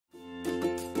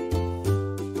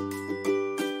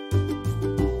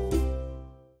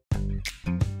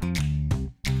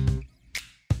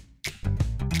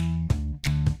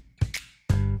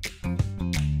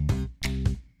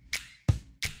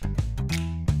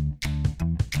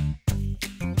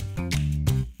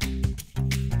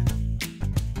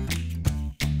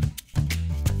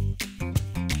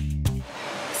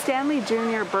Stanley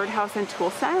Junior Birdhouse and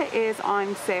Tool Set is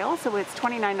on sale, so it's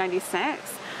 $29.96.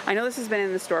 I know this has been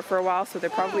in the store for a while, so they're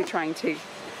probably trying to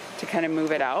kind of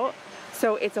move it out.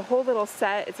 So it's a whole little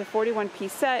set. It's a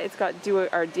 41-piece set. It's got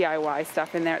DIY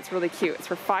stuff in there. It's really cute. It's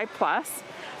for 5+.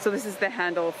 So this is the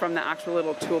handle from the actual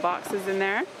little toolboxes in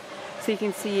there. So you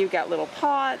can see you get little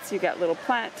pots, you get little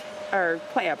plant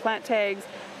tags,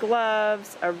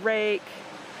 gloves, a rake,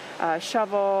 a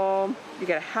shovel, you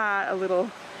get a hat, a little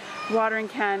watering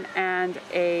can, and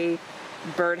a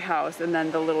birdhouse, and then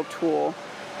the little tool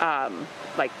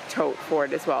like tote for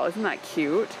it as well. Isn't that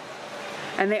cute?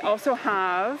 And they also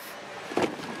have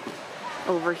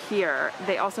over here,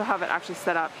 they also have it actually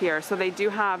set up here. So they do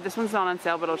have, this one's not on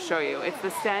sale, but I'll show you. It's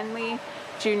the Stanley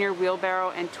Junior Wheelbarrow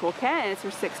and Toolkit, and it's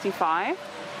for $65.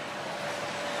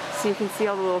 So you can see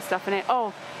all the little stuff in it.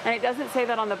 Oh, and it doesn't say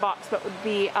that on the box, but with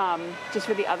the just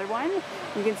for the other one,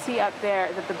 you can see up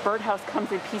there that the birdhouse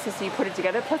comes in pieces, so you put it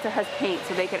together. Plus it has paint,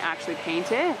 so they can actually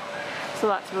paint it. So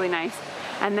that's really nice.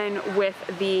 And then with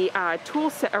the tool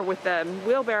set, or with the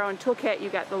wheelbarrow and toolkit, you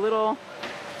get the little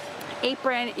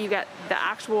apron, you get the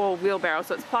actual wheelbarrow.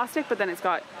 So it's plastic, but then it's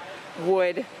got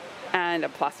wood and a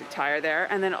plastic tire there.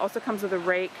 And then it also comes with a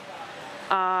rake,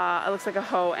 it looks like a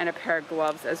hoe, and a pair of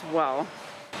gloves as well.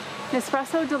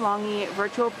 Nespresso DeLonghi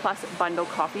Virtual Plus Bundle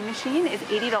Coffee Machine is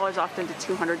 $80 off into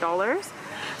 $200.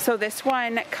 So this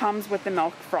one comes with the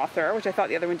milk frother, which I thought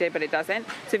the other one did, but it doesn't.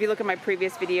 So if you look at my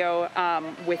previous video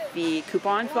with the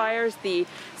coupon flyers, the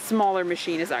smaller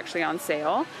machine is actually on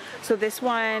sale. So this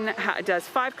one does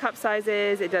 5 cup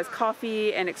sizes. It does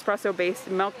coffee and espresso-based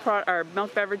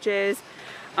milk beverages.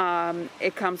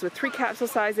 It comes with 3 capsule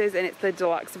sizes, and it's the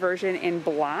deluxe version in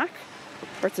black.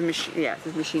 Or it's a machine, yeah,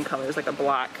 it's machine color, it's like a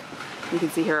black. You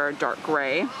can see here a dark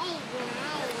gray.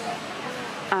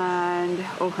 And,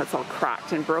 oh, that's all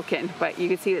cracked and broken, but you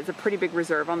can see it's a pretty big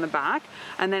reserve on the back.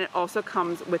 And then it also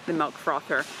comes with the milk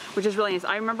frother, which is really nice.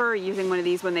 I remember using one of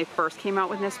these when they first came out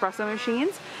with Nespresso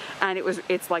machines, and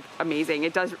it's like amazing.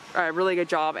 It does a really good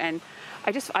job, and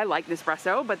I like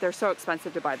Nespresso, but they're so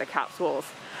expensive to buy the capsules.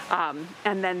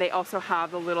 And then they also have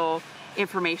the little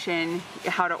information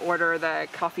how to order the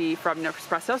coffee from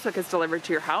Nespresso, so it gets delivered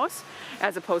to your house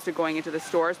as opposed to going into the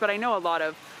stores. But I know a lot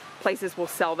of places will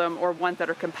sell them, or ones that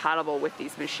are compatible with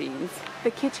these machines.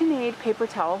 The KitchenAid paper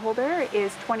towel holder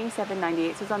is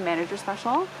 $27.98, so it's on manager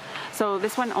special. So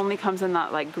this one only comes in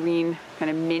that like green kind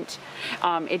of mint.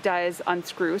 It does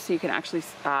unscrew, so you can actually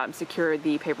secure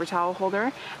the paper towel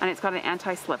holder, and it's got an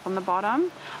anti-slip on the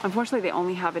bottom. Unfortunately, they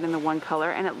only have it in the one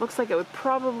color, and it looks like it would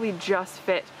probably just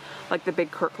fit like the big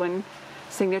Kirkland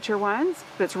signature ones,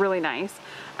 but it's really nice.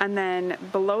 And then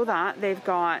below that, they've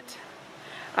got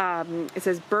it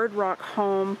says Bird Rock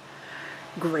Home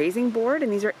grazing board,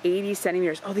 and these are 80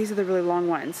 centimeters. Oh, these are the really long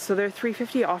ones. So they're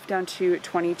 $3.50 off down to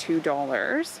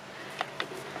 $22.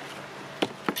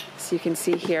 So you can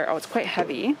see here, oh, it's quite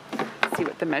heavy. Let's see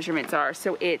what the measurements are.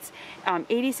 So it's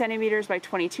 80 centimeters by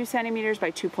 22 centimeters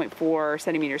by 2.4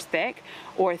 centimeters thick,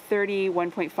 or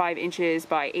 31.5 inches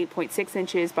by 8.6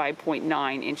 inches by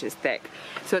 0.9 inches thick.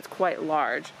 So it's quite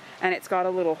large. And it's got a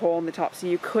little hole in the top, so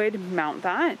you could mount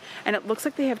that. And it looks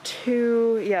like they have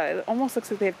two, yeah, it almost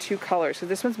looks like they have 2 colors. So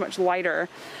this one's much lighter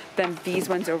than these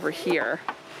ones over here,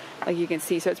 like you can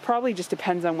see. So it's probably just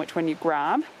depends on which one you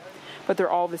grab, but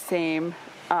they're all the same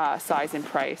size and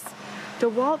price.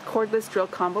 DeWalt cordless drill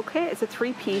combo kit. It's a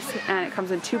 3-piece, and it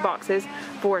comes in 2 boxes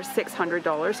for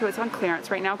 $600. So it's on clearance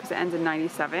right now because it ends in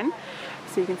 97.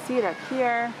 So you can see it up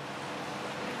here.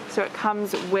 So it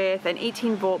comes with an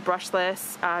 18-volt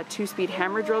brushless 2-speed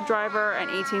hammer drill driver, an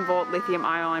 18-volt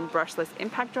lithium-ion brushless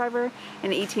impact driver,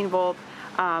 an 18-volt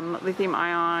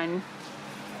lithium-ion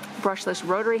brushless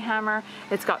rotary hammer.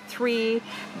 It's got 3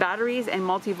 batteries and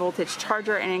multi-voltage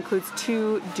charger, and includes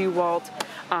 2 DeWalt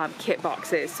kit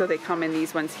boxes. So they come in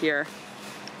these ones here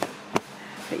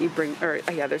that you bring, or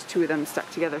yeah, there's 2 of them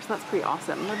stuck together. So that's pretty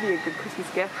awesome. That'd be a good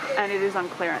Christmas gift, and it is on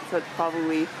clearance, so it's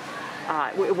probably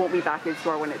it won't be back in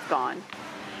store when it's gone.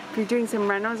 If you're doing some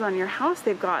renos on your house,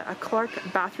 they've got a Clark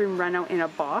bathroom reno in a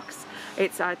box.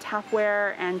 It's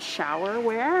tapware and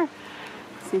showerware.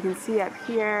 So you can see up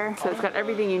here. So it's got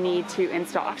everything you need to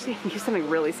install. Actually, we use something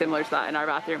really similar to that in our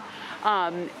bathroom.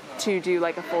 To do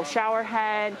like a full shower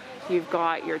head. You've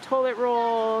got your toilet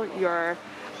roll, your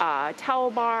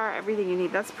towel bar, everything you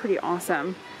need. That's pretty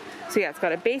awesome. So yeah, it's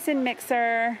got a basin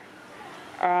mixer,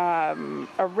 a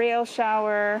rail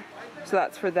shower. So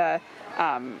that's for the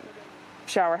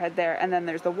shower head there. And then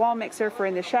there's the wall mixer for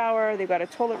in the shower. They've got a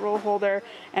toilet roll holder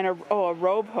and a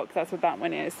robe hook. That's what that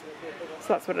one is.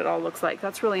 So that's what it all looks like.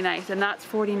 That's really nice. And that's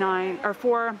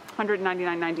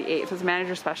 $499.98. So it's a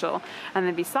manager special. And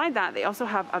then beside that, they also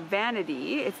have a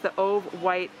vanity. It's the Ove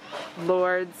White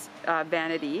Lord's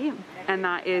vanity. And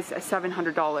that is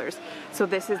 $700. So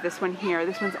this is this one here.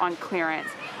 This one's on clearance.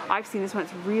 I've seen this one.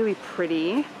 It's really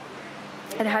pretty.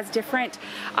 It has different,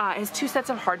 it has 2 sets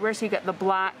of hardware. So you get the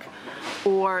black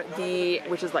or the,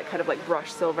 which is like kind of like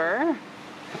brushed silver.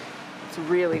 It's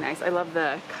really nice. I love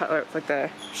the like the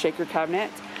shaker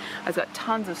cabinet. It's got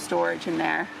tons of storage in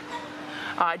there.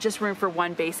 Just room for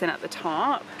 1 basin at the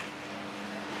top.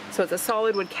 So it's a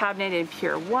solid wood cabinet in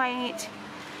pure white.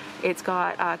 It's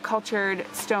got cultured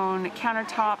stone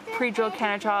countertop, pre-drilled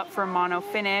countertop for mono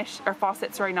finish, or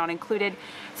faucet, sorry, not included.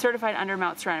 Certified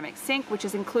undermount ceramic sink, which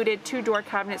is included. 2 door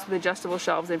cabinets with adjustable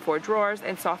shelves and 4 drawers,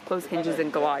 and soft close hinges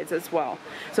and glides as well.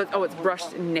 So it's, it's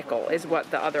brushed nickel is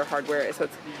what the other hardware is. So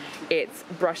it's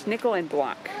brushed nickel and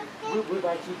black.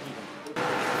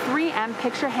 3M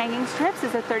picture hanging strips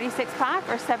is a 36 pack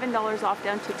or $7 off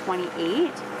down to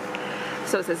 $28.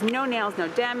 So it says no nails, no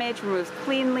damage, removes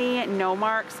cleanly, no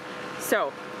marks.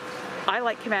 So I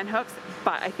like command hooks,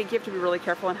 but I think you have to be really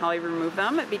careful on how you remove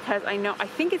them, because I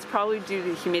think it's probably due to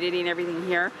the humidity and everything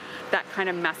here that kind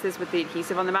of messes with the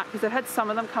adhesive on the back, because I've had some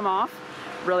of them come off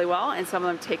really well and some of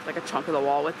them take like a chunk of the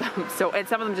wall with them. So, and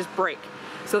some of them just break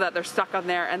so that they're stuck on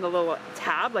there and the little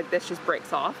tab like this just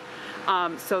breaks off.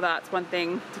 So that's one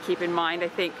thing to keep in mind, I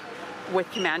think, with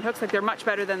command hooks. Like, they're much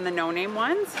better than the no-name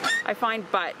ones, I find,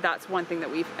 but that's one thing that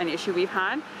an issue we've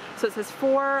had. So it says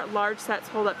 4 large sets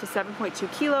hold up to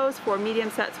 7.2 kilos, 4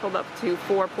 medium sets hold up to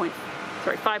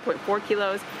 5.4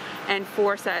 kilos, and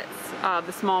 4 sets,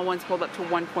 the small ones hold up to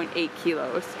 1.8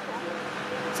 kilos.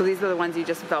 So these are the ones you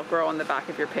just Velcro on the back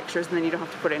of your pictures, and then you don't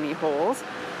have to put any holes.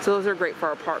 So those are great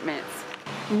for apartments.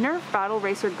 Nerf Battle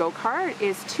Racer Go-Kart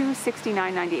is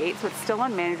 $269.98, so it's still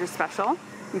on manager special.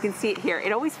 You can see it here.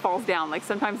 It always falls down. Like,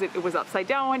 sometimes it was upside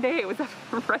down one day, it was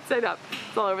right side up.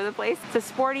 It's all over the place. It's a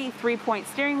sporty 3-point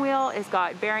steering wheel. It's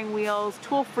got bearing wheels,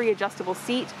 tool-free adjustable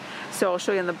seat. So I'll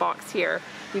show you in the box here.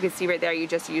 You can see right there, you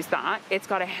just use that. It's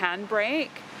got a handbrake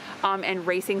and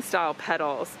racing style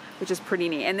pedals, which is pretty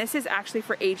neat. And this is actually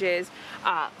for ages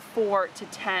 4 to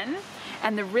 10.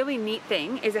 And the really neat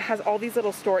thing is it has all these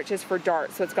little storages for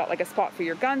darts. So it's got like a spot for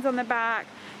your guns on the back.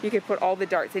 You could put all the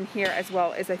darts in here, as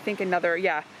well as I think another,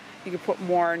 yeah, you could put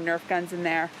more Nerf guns in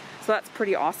there. So that's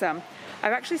pretty awesome.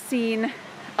 I've actually seen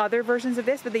other versions of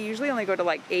this, but they usually only go to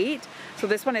like 8. So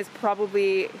this one is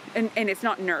probably, and it's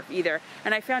not Nerf either.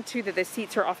 And I found too that the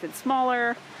seats are often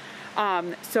smaller.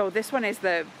 So this one is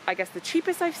I guess the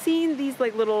cheapest I've seen these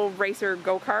like little racer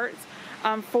go-karts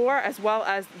for, as well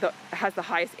as has the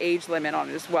highest age limit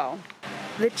on it as well.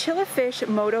 The Chillafish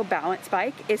Moto Balance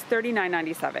Bike is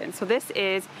 $39.97. So this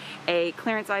is a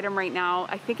clearance item right now.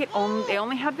 I think they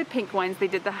only have the pink ones. They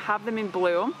did have them in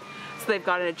blue. So they've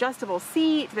got an adjustable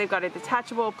seat. They've got a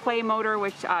detachable play motor,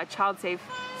 which child-safe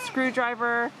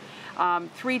screwdriver.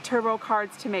 3 turbo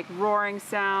cards to make roaring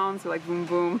sounds, so like boom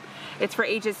boom. It's for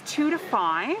ages 2 to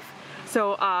 5.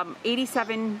 So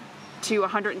 87 to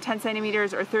 110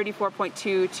 centimeters, or 34.2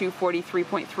 to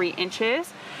 43.3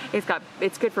 inches.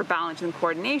 It's good for balance and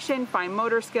coordination, fine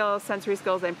motor skills, sensory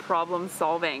skills, and problem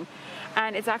solving.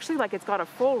 And it's actually like it's got a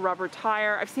full rubber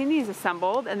tire. I've seen these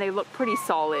assembled and they look pretty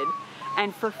solid.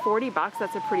 And for 40 bucks,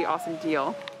 that's a pretty awesome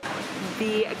deal.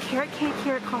 The carrot cake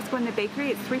here at Costco in the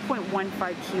bakery, it's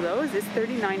 3.15 kilos. It's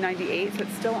 $39.98, so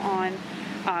it's still on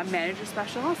manager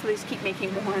special. So they just keep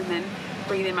making more and then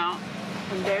bring them out.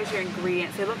 And there's your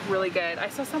ingredients. They look really good. I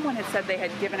saw someone had said they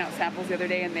had given out samples the other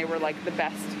day and they were like the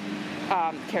best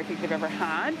carrot cake they've ever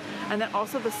had. And then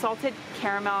also the salted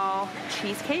caramel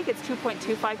cheesecake, it's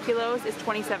 2.25 kilos, is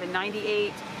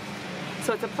 $27.98.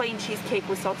 So it's a plain cheesecake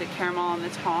with salted caramel on the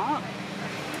top.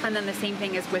 And then the same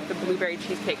thing is with the blueberry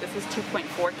cheesecake. This is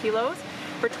 2.4 kilos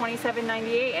for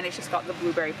 $27.98, and it's just got the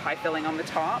blueberry pie filling on the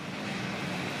top.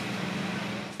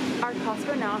 Our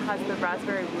Costco now has the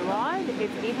raspberry roulade.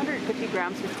 It's 850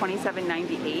 grams for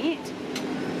 $27.98.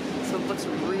 So it looks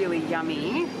really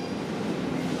yummy.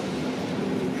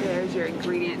 There's your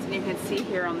ingredients, and you can see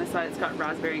here on the side it's got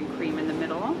raspberry and cream in the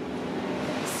middle.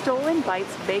 Stolen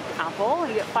Bites baked apple.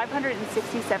 You get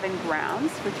 567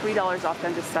 grams for $3 off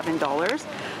down to $7.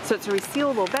 So it's a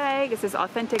resealable bag. It says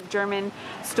authentic German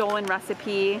stolen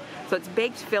recipe. So it's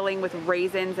baked filling with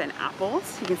raisins and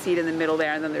apples. You can see it in the middle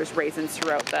there, and then there's raisins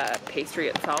throughout the pastry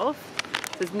itself.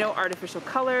 There's no artificial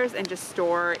colors, and just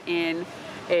store in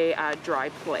a dry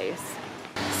place.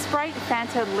 Sprite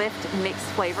Fanta Lift mixed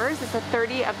flavors. It's a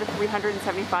 30 of the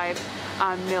 375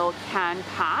 ml can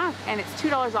pack, and it's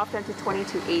 $2 off down to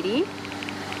 $22.80.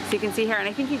 So you can see here, and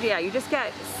I think you just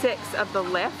get 6 of the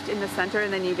lift in the center,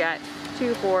 and then you get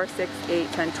 2, 4, 6,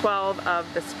 8, 10, 12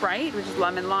 of the Sprite, which is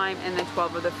lemon lime, and then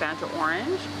 12 of the Fanta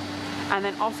orange. And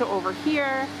then also over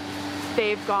here,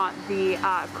 they've got the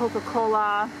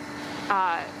Coca-Cola.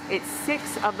 It's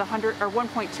 6 of the 100 or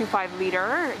 1.25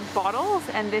 liter bottles,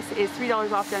 and this is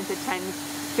 $3 off down to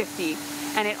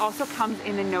 $10.50. And it also comes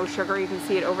in the no sugar. You can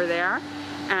see it over there,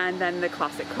 and then the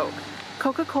classic Coke.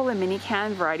 Coca-Cola mini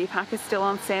can variety pack is still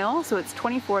on sale, so it's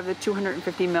 24 of the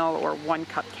 250 ml or 1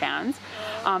 cup cans.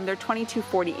 They're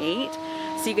 $22.48.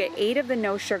 So you get 8 of the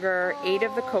no sugar, 8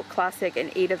 of the Coke Classic,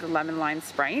 and 8 of the lemon lime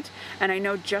Sprite. And I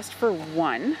know just for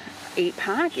one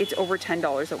 8-pack, it's over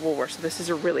 $10 at Woolworths. So this is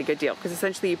a really good deal because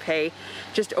essentially you pay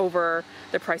just over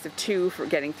the price of 2 for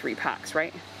getting 3 packs,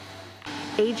 right?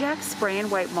 Ajax Spray and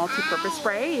Wipe Multi-Purpose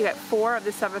Spray. You get 4 of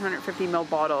the 750 ml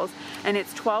bottles, and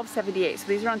it's $12.78. So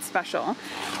these are on special.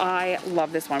 I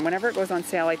love this one. Whenever it goes on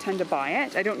sale, I tend to buy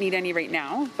it. I don't need any right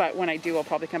now, but when I do, I'll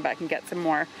probably come back and get some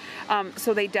more.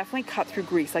 So they definitely cut through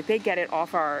grease. Like they get it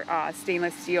off our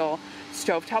stainless steel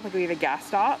stovetop, like we have a gas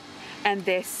stop, and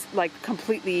this like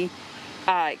completely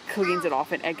cleans it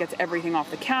off, and it gets everything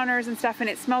off the counters and stuff, and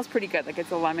it smells pretty good. Like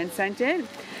it's a lemon scented,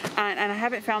 and I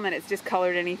haven't found that it's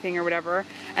discolored anything or whatever.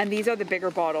 And these are the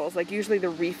bigger bottles. Like usually the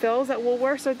refills at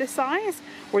Woolworths are this size,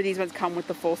 where these ones come with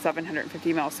the full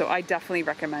 750 ml. So I definitely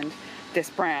recommend this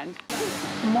brand.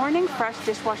 Morning Fresh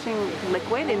dishwashing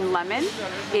liquid in lemon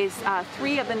is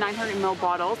 3 of the 900 ml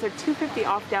bottles. They're $2.50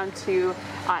 off down to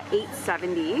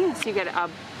 $8.70. So you get a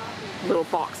little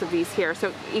box of these here, so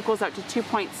it equals out to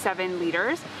 2.7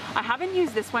 liters. I haven't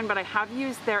used this one, but I have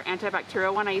used their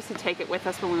antibacterial one. I used to take it with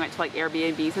us when we went to like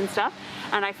Airbnbs and stuff,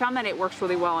 and I found that it works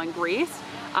really well in grease.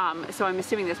 So I'm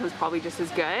assuming this one's probably just as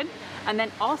good. And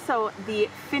then also the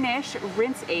Finish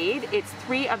Rinse Aid, it's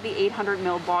 3 of the 800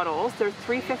 ml bottles. They're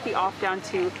 $3.50 off down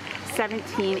to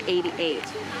 $17.88.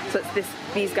 So it's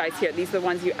these guys here. These are the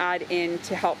ones you add in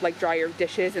to help like dry your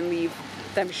dishes and leave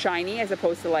them shiny as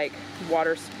opposed to like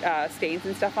water stains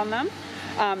and stuff on them.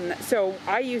 So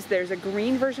there's a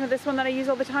green version of this one that I use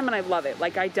all the time, and I love it.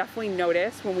 Like I definitely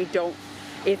notice when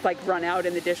it's like run out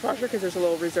in the dishwasher because there's a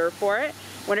little reserve for it.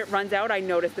 When it runs out, I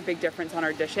notice the big difference on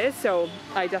our dishes. So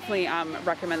I definitely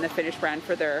recommend the Finish brand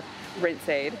for their Rinse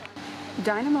Aid.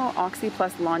 Dynamo Oxy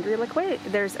Plus Laundry Liquid.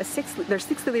 There's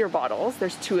 60-liter bottles.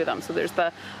 There's 2 of them. So there's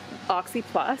the Oxy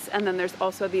Plus, and then there's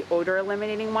also the odor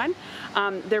eliminating one.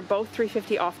 They're both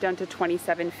 $3.50 off down to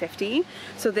 $27.50.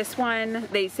 So this one,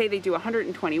 they say they do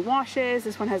 120 washes.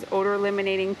 This one has odor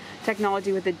eliminating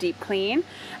technology with a deep clean.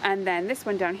 And then this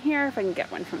one down here, if I can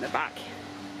get one from the back.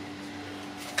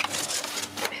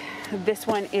 This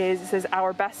one says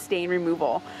Our Best Stain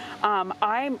Removal.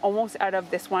 I'm almost out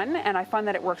of this one, and I find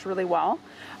that it works really well.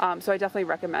 So I definitely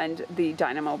recommend the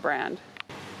Dynamo brand.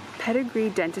 Pedigree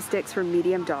Dentisticks for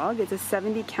medium dog. It's a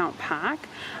 70 count pack.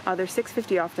 They're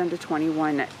 $6.50 off down to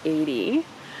 $21.80.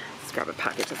 Let's grab a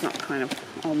package that's not kind of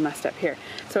all messed up here.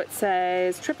 So it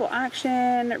says triple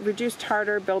action, reduced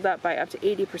tartar buildup by up to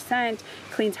 80%,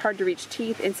 cleans hard to reach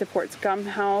teeth, and supports gum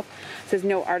health. It says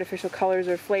no artificial colors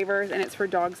or flavors, and it's for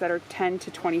dogs that are 10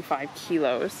 to 25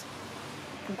 kilos.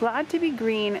 Glad to Be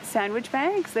Green sandwich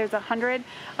bags. There's 100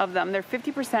 of them. They're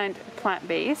 50%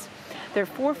 plant-based. They're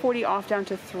 $4.40 off down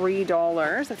to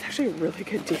 $3. That's actually a really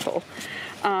good deal.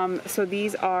 So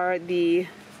these are the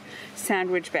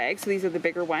sandwich bags. So these are the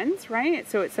bigger ones, right?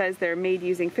 So it says they're made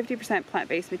using 50%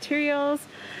 plant-based materials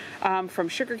from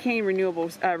sugarcane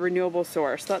renewable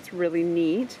source. So that's really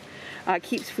neat.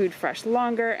 Keeps food fresh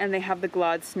longer, and they have the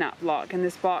Glad Snap Lock, and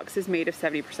this box is made of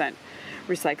 70%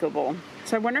 recyclable.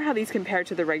 So I wonder how these compare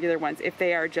to the regular ones, if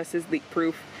they are just as leak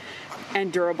proof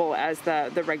and durable as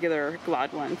the regular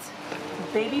Glad ones.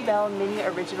 Baby Bell Mini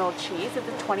Original Cheese. It's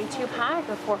a 22 pack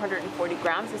of 440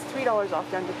 grams. It's $3 off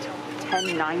down to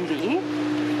 $10.90.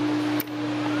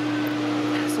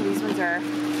 So these ones are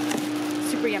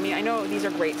super yummy. I know these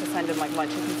are great to send in like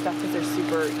lunches and stuff because they're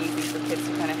super easy for kids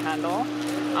to kind of handle.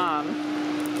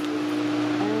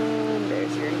 And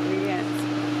there's your ingredients.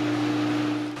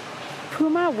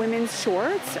 Puma women's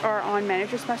shorts are on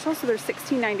manager special, so they're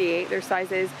 $16.98. Their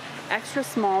size is extra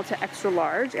small to extra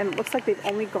large, and it looks like they've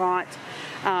only got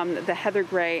the heather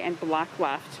gray and black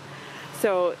left.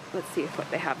 So let's see what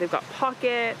they have. They've got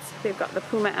pockets, they've got the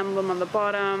Puma emblem on the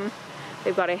bottom,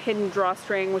 they've got a hidden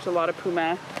drawstring, which a lot of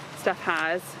Puma stuff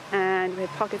has, and they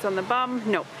have pockets on the bum.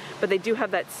 No, but they do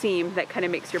have that seam that kind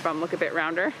of makes your bum look a bit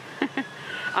rounder.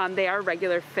 They are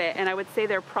regular fit, and I would say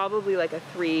they're probably like a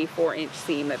 3-4 inch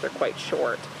seam, that they're quite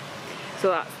short. So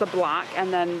that's the black,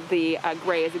 and then the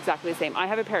gray is exactly the same. I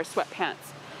have a pair of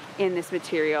sweatpants in this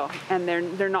material, and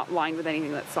they're not lined with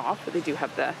anything that's soft, but they do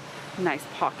have the nice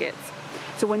pockets.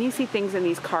 So when you see things in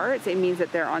these carts, it means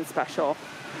that they're on special,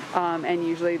 and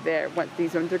usually once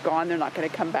these ones are gone, they're not going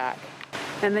to come back.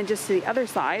 And then just to the other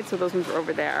side, so those ones are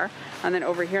over there, and then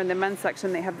over here in the men's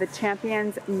section they have the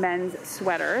Champions men's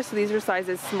sweater. So these are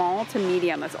sizes small to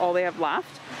medium, that's all they have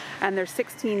left, and they're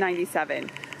 $16.97.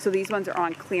 So these ones are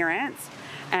on clearance,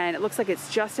 and it looks like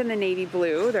it's just in the navy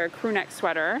blue. They're a crew neck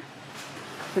sweater,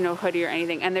 so no hoodie or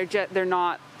anything, and they're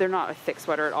not a thick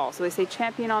sweater at all. So they say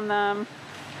Champion on them.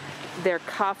 They're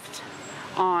cuffed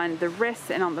on the wrists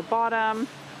and on the bottom.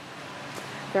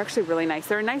 They're actually really nice.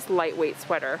 They're a nice lightweight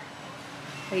sweater.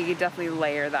 You could definitely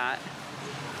layer that.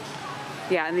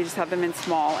 Yeah, and they just have them in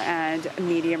small and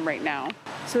medium right now.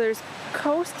 So there's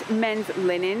Coast men's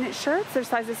linen shirts. They're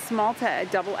sizes small to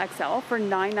double XL for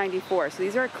 $9.94. So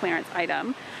these are a clearance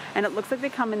item, and it looks like they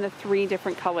come in the 3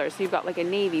 different colors. So you've got like a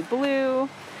navy blue.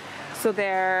 So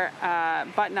they're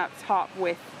button-up top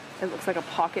with, it looks like a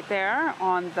pocket there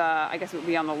on the, I guess it would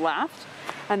be on the left,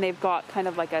 and they've got kind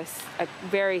of like a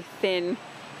very thin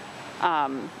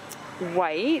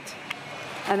white,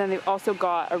 and then they've also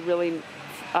got a really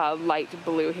light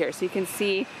blue here. So you can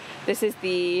see this is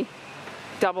the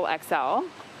double XL. And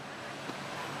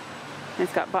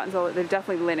it's got buttons all, they're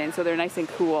definitely linen, so they're nice and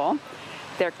cool.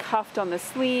 They're cuffed on the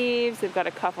sleeves, they've got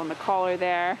a cuff on the collar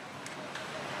there,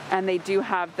 and they do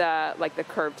have the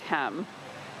curved hem.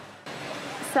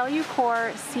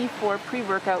 Cellucor C4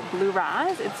 pre-workout blue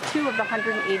raz. It's 2 of the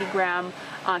 180 gram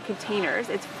containers.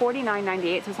 It's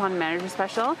 $49.98, so it's on manager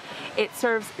special. It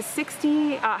serves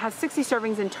 60, has 60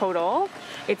 servings in total.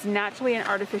 It's naturally and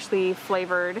artificially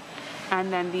flavored.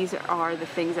 And then these are the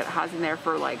things that it has in there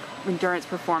for like endurance,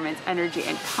 performance, energy,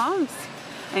 and pumps.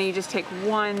 And you just take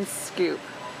 1 scoop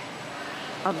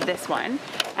of this one.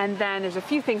 And then there's a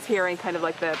few things here in kind of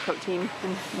like the protein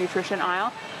and nutrition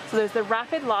aisle. So there's the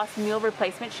Rapid Loss Meal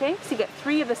Replacement Shakes. You get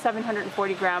 3 of the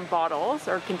 740 gram bottles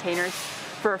or containers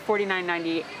for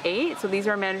 $49.98. So these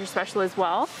are a manager special as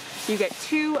well. You get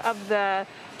 2 of the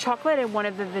chocolate and 1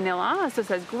 of the vanilla. So it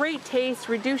says great taste,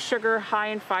 reduced sugar, high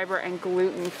in fiber, and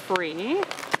gluten-free.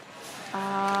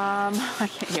 I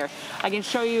can't hear. I can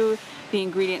show you the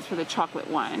ingredients for the chocolate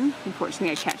one.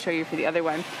 Unfortunately, I can't show you for the other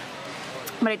one.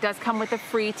 But it does come with a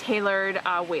free tailored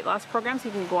weight loss program, so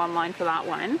you can go online for that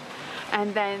one.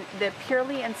 And then the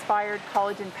Purely Inspired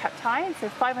Collagen Peptides, so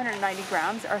 590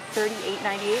 grams are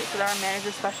 $38.98, so they're a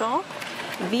manager special.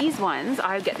 These ones,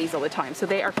 I get these all the time, so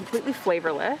they are completely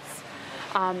flavorless.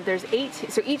 There's 8,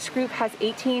 so each group has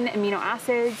 18 amino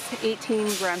acids,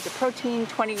 18 grams of protein,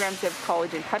 20 grams of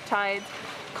collagen peptides,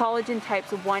 collagen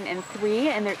types 1 and 3,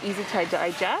 and they're easy to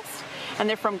digest. And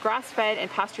they're from grass-fed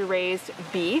and pasture-raised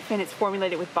beef, and it's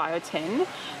formulated with biotin. And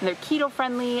they're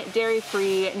keto-friendly,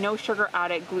 dairy-free, no sugar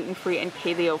added, gluten-free, and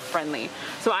paleo-friendly.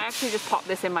 So I actually just pop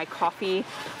this in my coffee,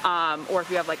 or if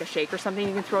you have like a shake or something,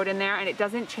 you can throw it in there, and it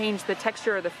doesn't change the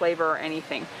texture or the flavor or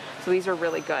anything. So these are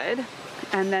really good.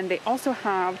 And then they also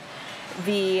have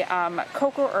the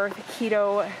Cocoa Earth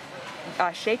Keto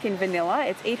shake in vanilla.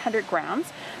 It's 800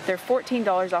 grams. They're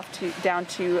 $14 off down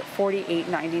to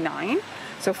 $48.99.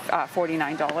 So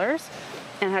 $49,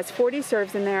 and it has 40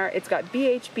 serves in there. It's got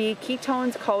BHB,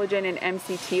 ketones, collagen, and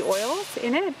MCT oils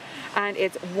in it, and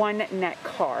it's 1 net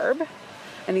carb.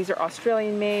 And these are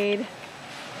Australian made.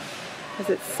 Does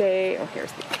it say? Oh,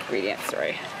 here's the ingredients.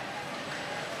 Sorry.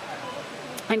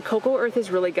 And Cocoa Earth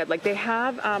is really good. Like they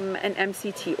have an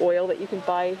MCT oil that you can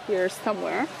buy here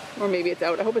somewhere, or maybe it's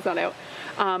out. I hope it's not out.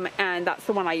 And that's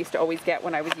the one I used to always get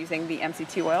when I was using the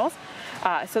MCT oils.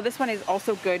 So this one is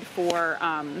also good for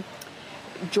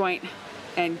joint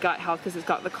and gut health because it's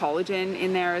got the collagen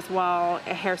in there as well.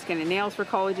 Hair, skin, and nails for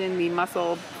collagen, lean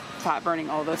muscle, fat burning,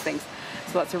 all those things.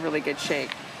 So that's a really good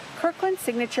shake. Kirkland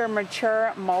Signature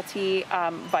Mature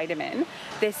Multi-Vitamin.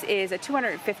 This is a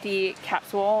 250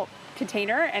 capsule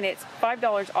container, and it's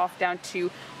 $5 off down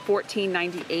to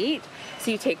 $14.98.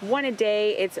 So you take 1 a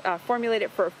day. It's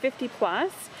formulated for 50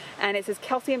 plus, and it says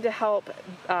calcium to help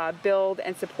build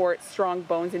and support strong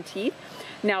bones and teeth.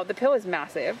 Now the pill is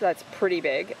massive, that's pretty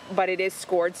big, but it is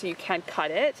scored so you can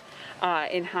cut it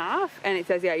in half, and it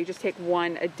says, yeah, you just take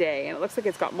 1 a day, and it looks like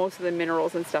it's got most of the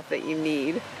minerals and stuff that you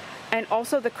need. And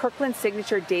also the Kirkland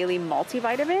Signature Daily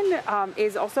Multivitamin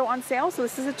is also on sale. So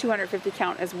this is a 250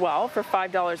 count as well for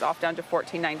 $5 off down to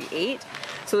 $14.98.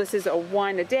 So this is a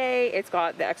 1 a day. It's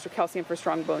got the extra calcium for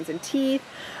strong bones and teeth.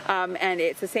 And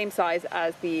it's the same size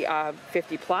as the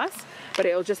 50 plus, but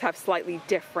it'll just have slightly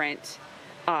different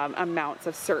amounts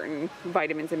of certain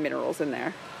vitamins and minerals in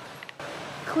there.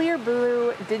 Clear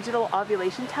Blue Digital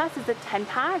Ovulation Test is a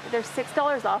 10-pack. They're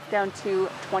 $6 off down to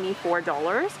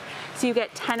 $24. So you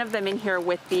get 10 of them in here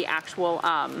with the actual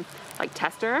like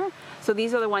tester. So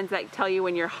these are the ones that tell you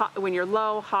when you're high, when you're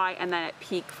low, high, and then at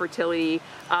peak fertility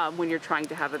when you're trying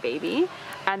to have a baby.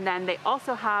 And then they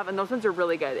also have, and those ones are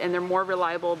really good, and they're more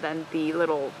reliable than the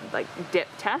little like dip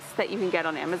tests that you can get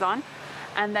on Amazon.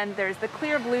 And then there's the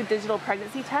Clear Blue Digital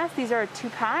Pregnancy Test. These are a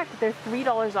 2-pack. They're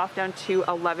 $3 off down to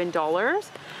 $11.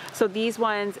 So these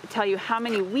ones tell you how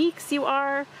many weeks you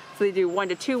are. So they do 1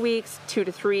 to 2 weeks, 2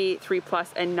 to 3, 3+,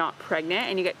 and not pregnant.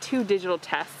 And you get 2 digital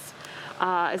tests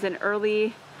as an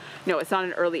early, no, it's not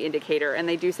an early indicator. And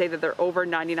they do say that they're over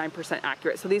 99%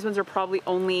 accurate. So these ones are probably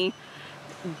only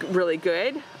really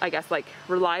good, I guess, like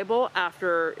reliable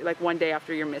after like 1 day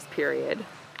after your missed period.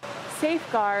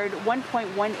 Safeguard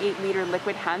 1.18 liter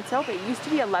liquid hand soap. It used to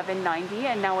be $11.90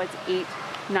 and now it's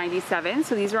 $8.97.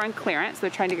 So these are on clearance. So they're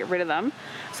trying to get rid of them.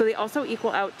 So they also equal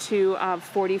out to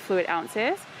 40 fluid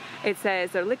ounces. It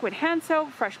says they're liquid hand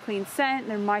soap, fresh clean scent,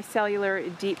 they're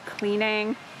micellar deep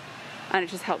cleaning, and it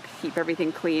just helps keep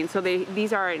everything clean. So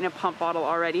these are in a pump bottle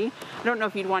already. I don't know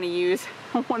if you'd want to use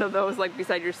one of those like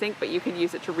beside your sink, but you could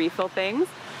use it to refill things.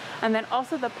 And then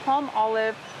also the Palm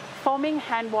Olive foaming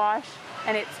hand wash.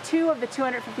 And it's 2 of the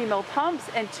 250 ml pumps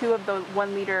and 2 of the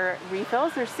 1 liter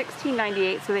refills. They're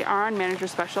 $16.98, so they are on manager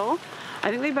special.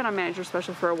 I think they've been on manager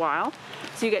special for a while.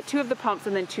 So you get 2 of the pumps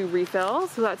and then 2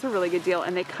 refills. So that's a really good deal.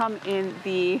 And they come in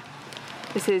the,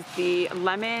 this is the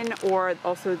lemon or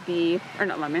also the, or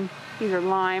not lemon, these are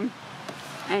lime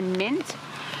and mint.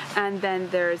 And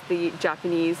then there's the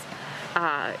Japanese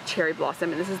cherry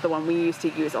blossom. And this is the one we used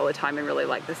to use all the time and really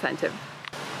like the scent of.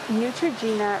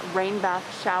 Neutrogena Rain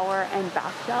Bath Shower and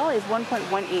Bath Gel is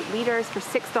 1.18 liters for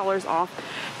 $6 off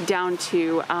down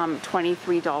to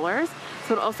 $23.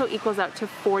 So it also equals out to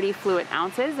 40 fluid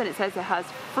ounces, and it says it has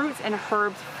fruits and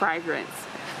herbs fragrance.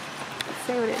 Let's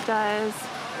see what it does.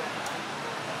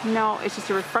 No, it's just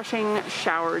a refreshing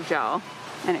shower gel,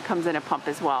 and it comes in a pump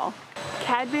as well.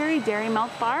 Cadbury Dairy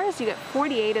Milk Bars, you get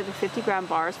 48 of the 50-gram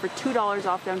bars for $2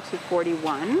 off down to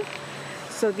 $41.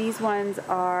 So these ones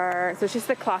are, so it's just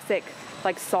the classic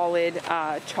like solid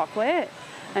chocolate.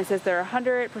 And it says they're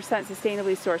 100%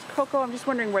 sustainably sourced cocoa. I'm just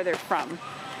wondering where they're from.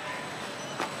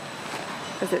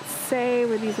 Does it say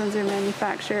where these ones are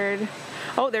manufactured?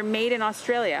 Oh, they're made in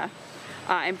Australia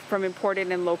and from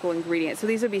imported and local ingredients. So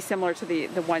these would be similar to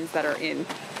the ones that are in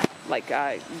like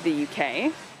the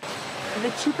UK. The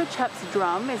Chupa Chups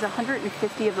drum is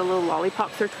 150 of the little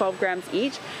lollipops. They're 12 grams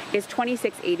each. It's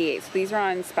 $26.88. So these are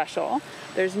on special.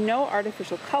 There's no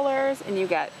artificial colors, and you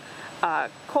get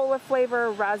cola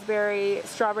flavor, raspberry,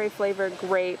 strawberry flavor,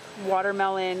 grape,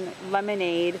 watermelon,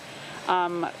 lemonade.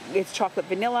 It's chocolate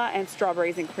vanilla and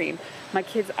strawberries and cream. My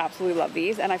kids absolutely love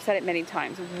these, and I've said it many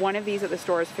times. One of these at the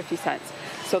store is 50 cents.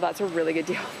 So that's a really good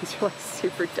deal. These are like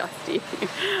super dusty.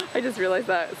 I just realized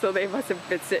that. So they must have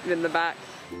been sitting in the back.